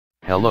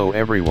Hello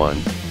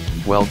everyone,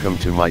 welcome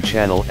to my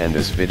channel and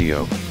this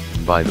video.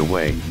 By the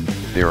way,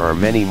 there are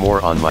many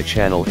more on my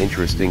channel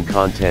interesting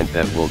content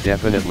that will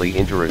definitely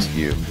interest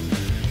you.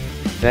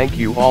 Thank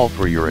you all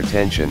for your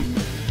attention.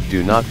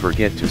 Do not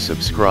forget to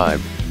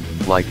subscribe,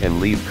 like and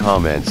leave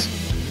comments.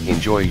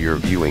 Enjoy your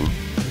viewing.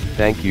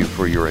 Thank you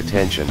for your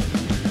attention.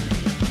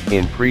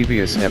 In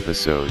previous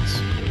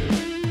episodes,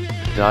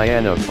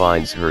 Diana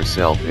finds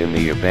herself in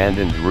the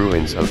abandoned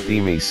ruins of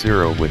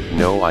Themyscira with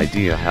no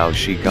idea how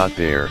she got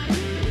there,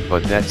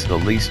 but that's the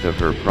least of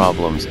her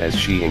problems as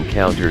she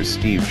encounters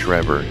Steve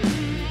Trevor,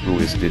 who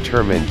is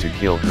determined to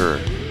kill her.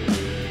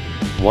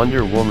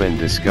 Wonder Woman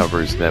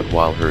discovers that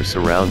while her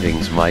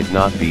surroundings might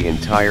not be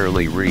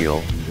entirely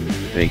real,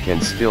 they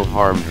can still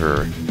harm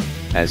her,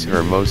 as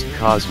her most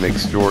cosmic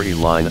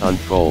storyline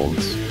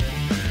unfolds.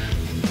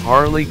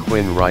 Harley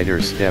Quinn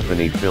writer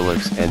Stephanie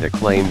Phillips and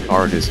acclaimed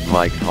artist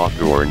Mike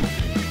Hawthorne,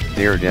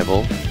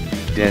 Daredevil,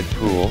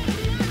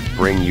 Deadpool,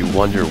 bring you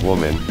Wonder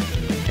Woman,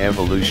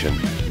 Evolution.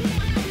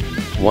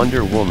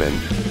 Wonder Woman,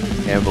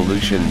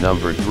 Evolution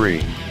number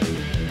 3.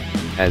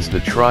 As the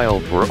trial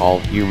for all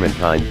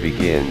humankind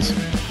begins,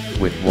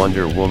 with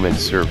Wonder Woman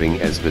serving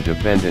as the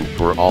defendant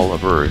for all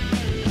of Earth,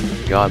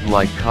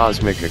 godlike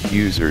cosmic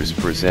accusers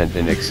present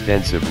an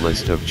extensive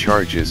list of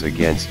charges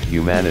against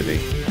humanity.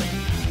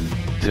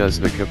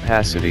 Does the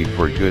capacity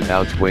for good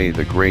outweigh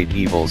the great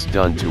evils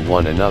done to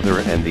one another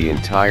and the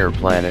entire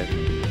planet?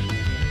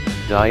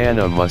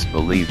 Diana must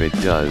believe it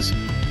does,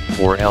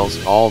 or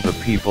else all the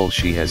people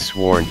she has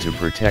sworn to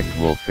protect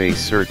will face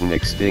certain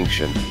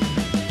extinction.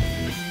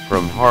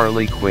 From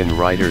Harley Quinn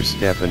writer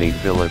Stephanie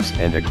Phillips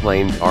and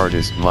acclaimed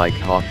artist Mike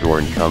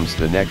Hawthorne comes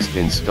the next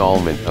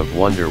installment of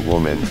Wonder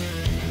Woman,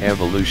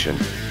 Evolution.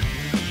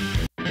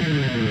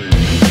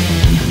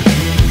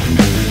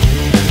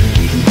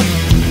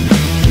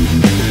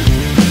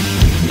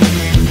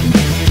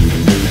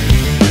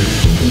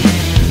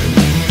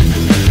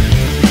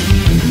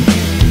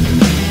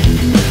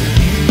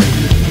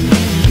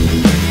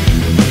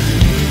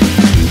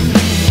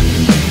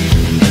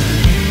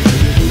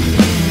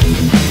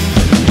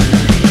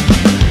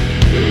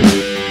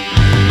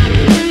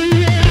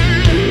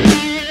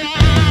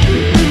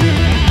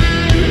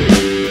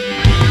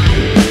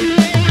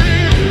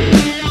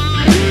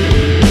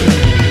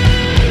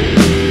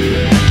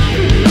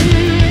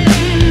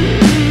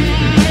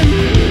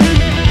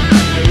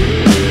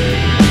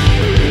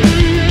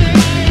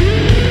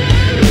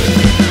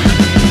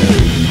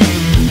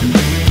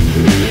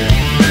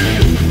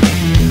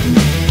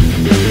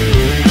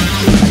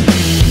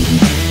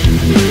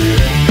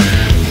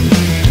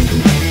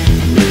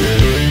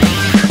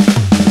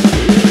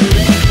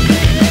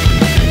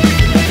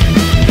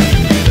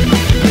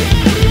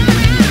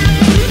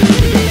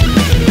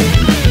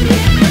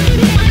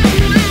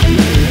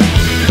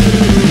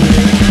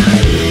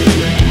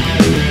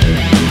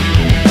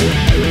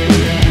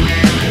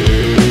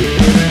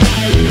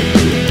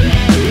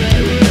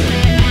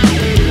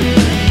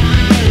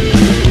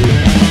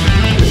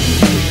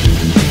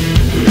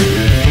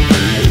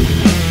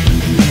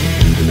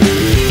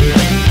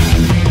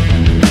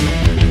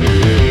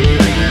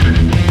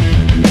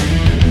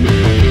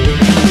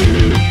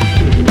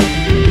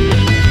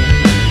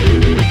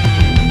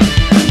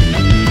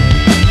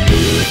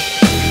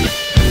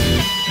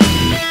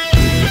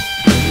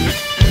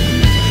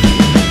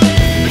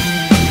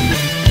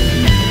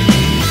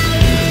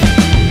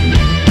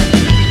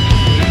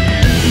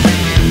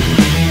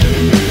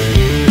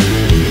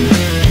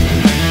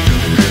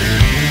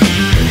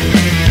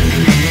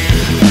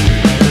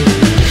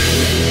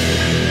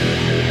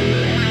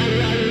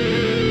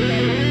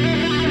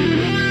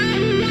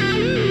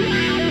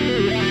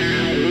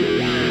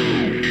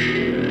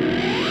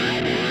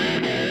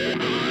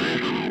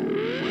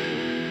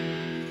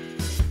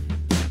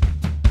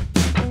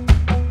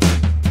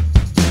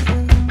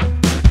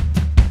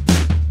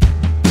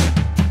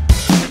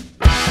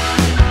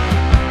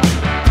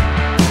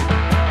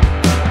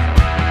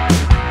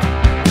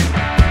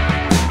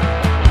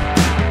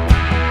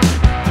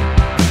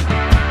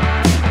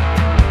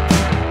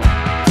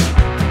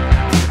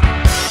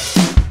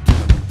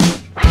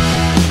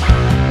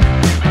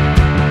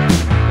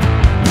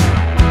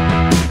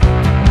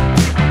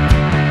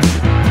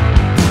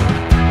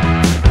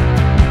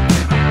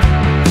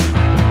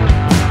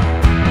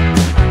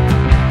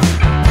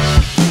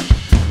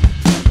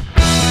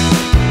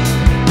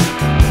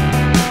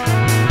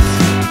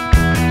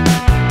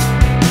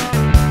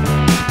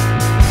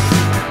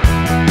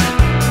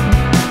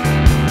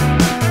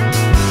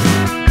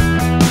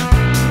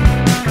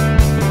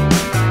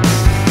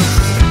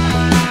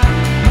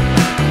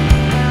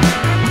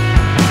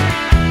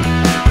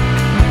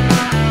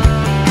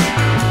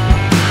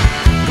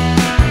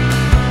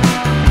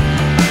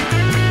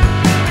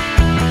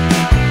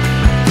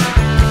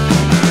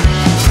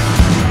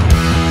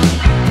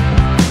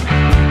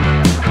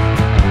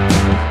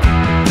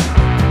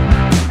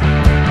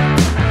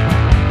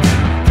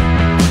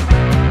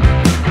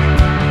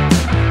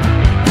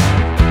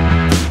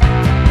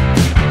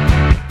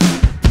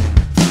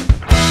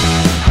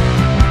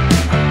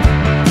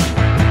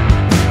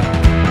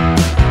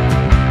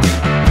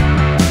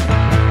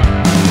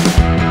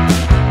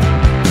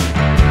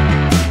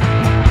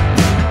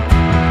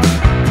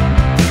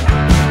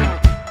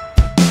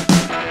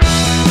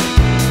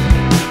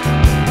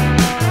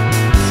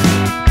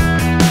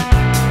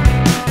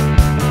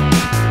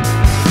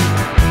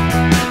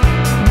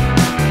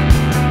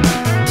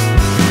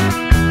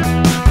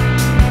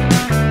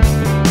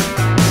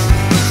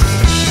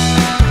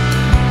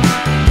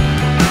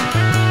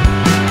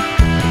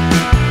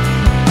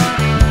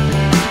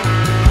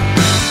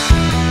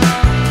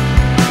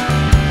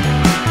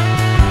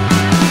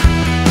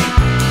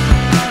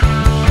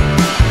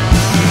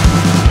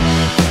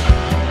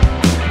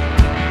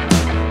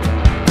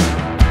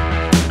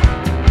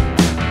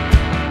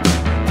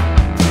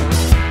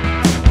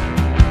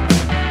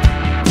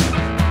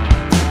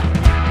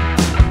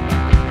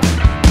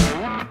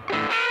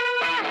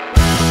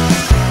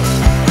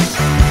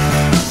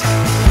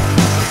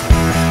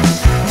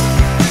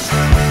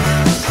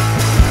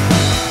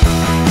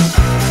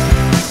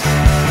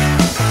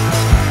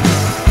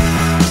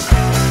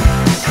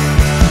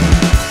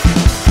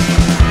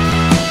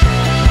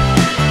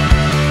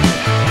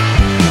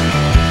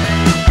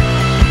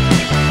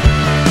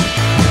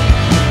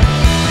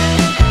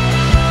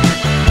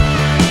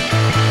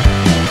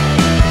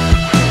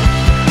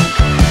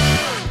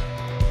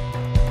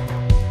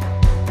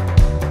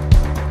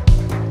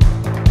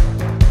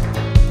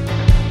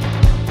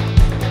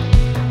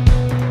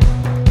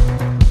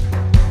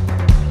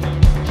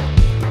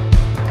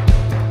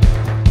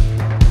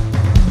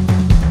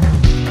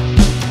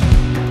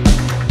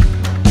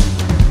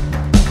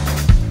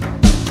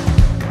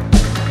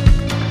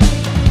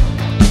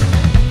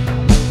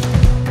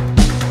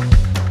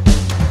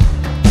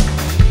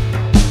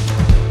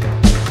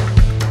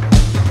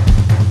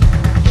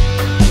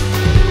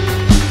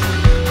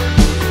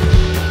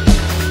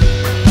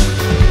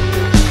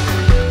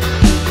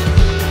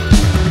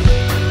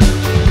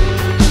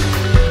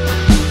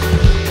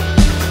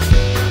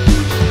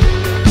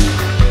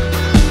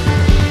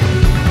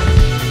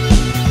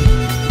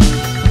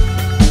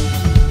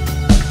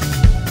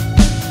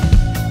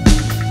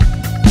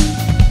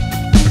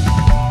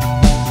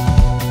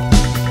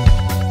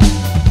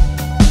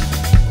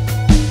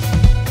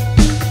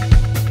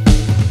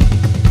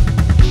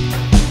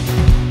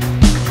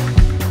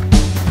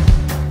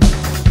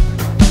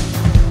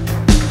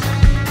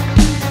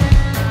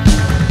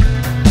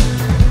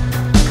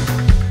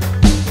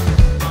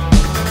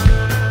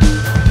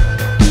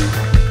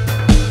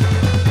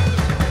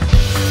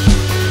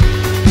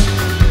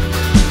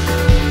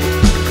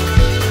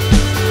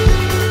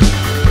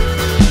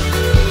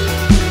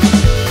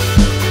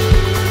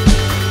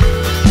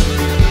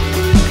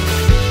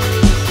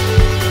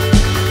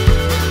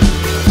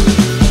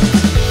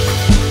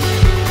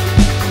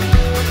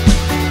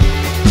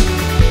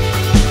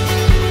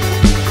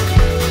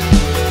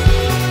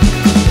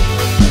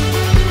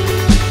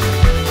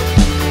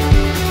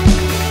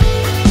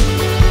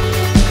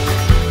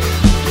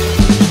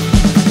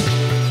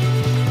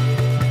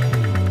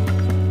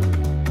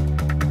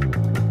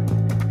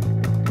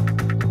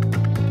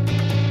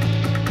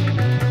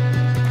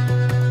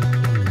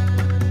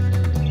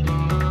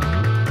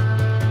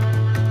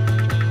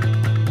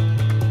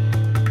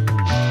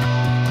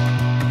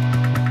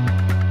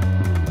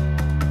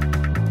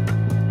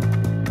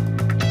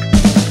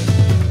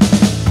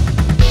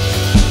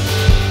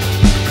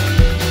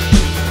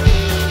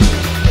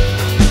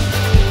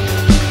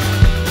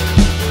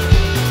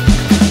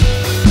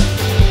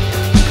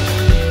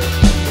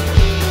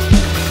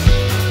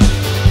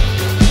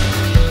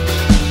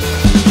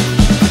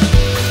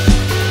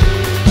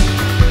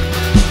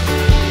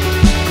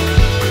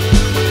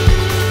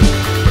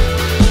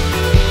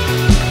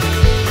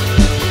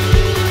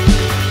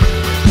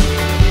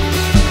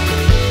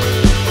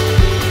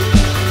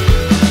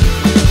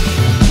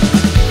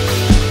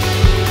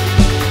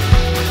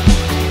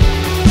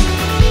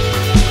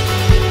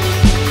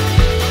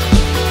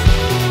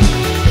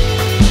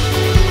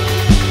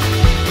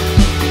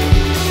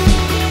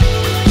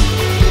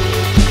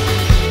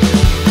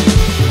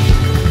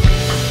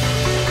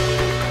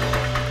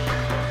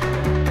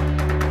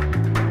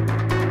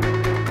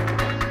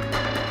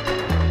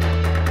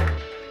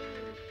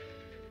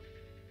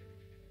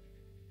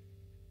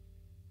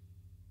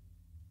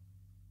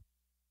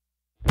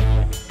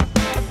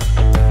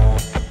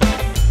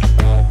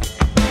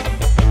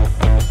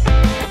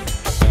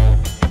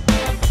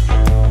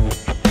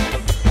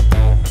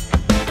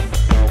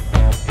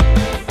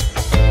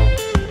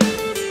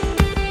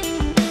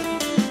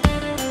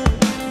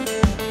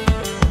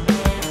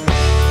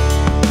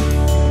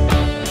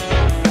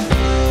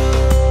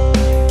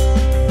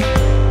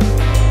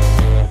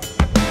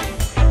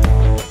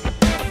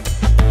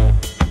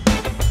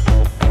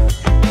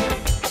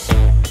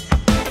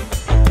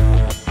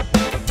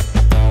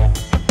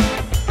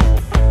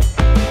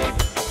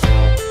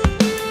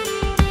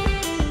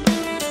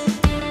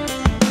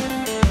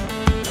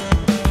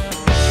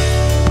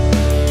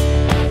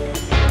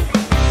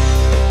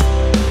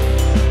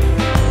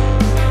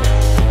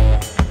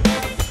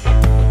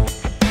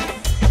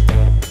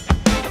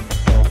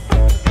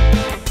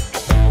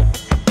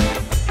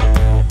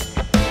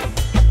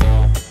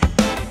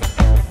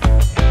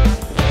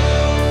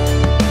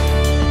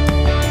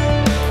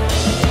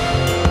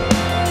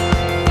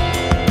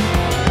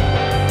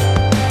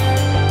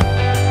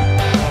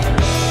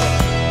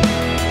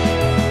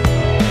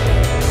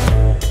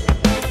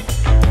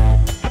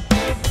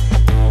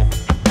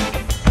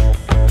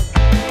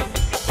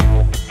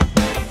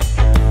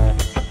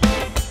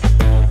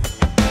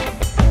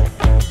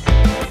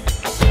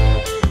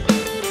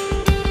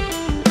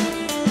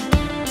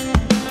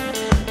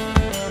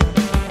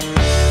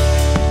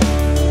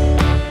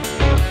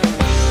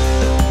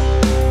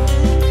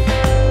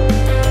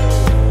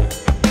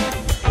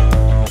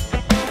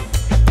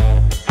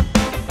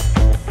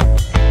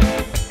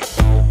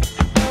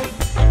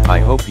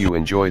 you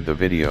enjoyed the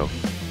video,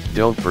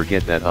 don't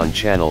forget that on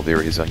channel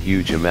there is a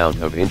huge amount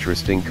of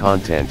interesting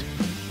content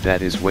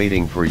that is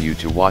waiting for you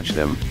to watch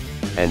them,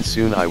 and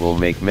soon I will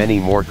make many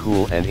more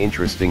cool and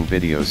interesting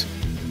videos,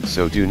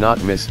 so do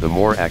not miss. The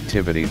more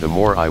activity, the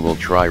more I will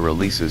try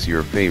releases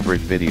your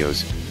favorite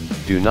videos.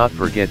 Do not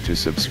forget to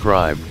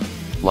subscribe,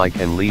 like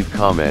and leave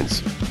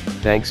comments.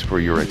 Thanks for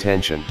your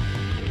attention.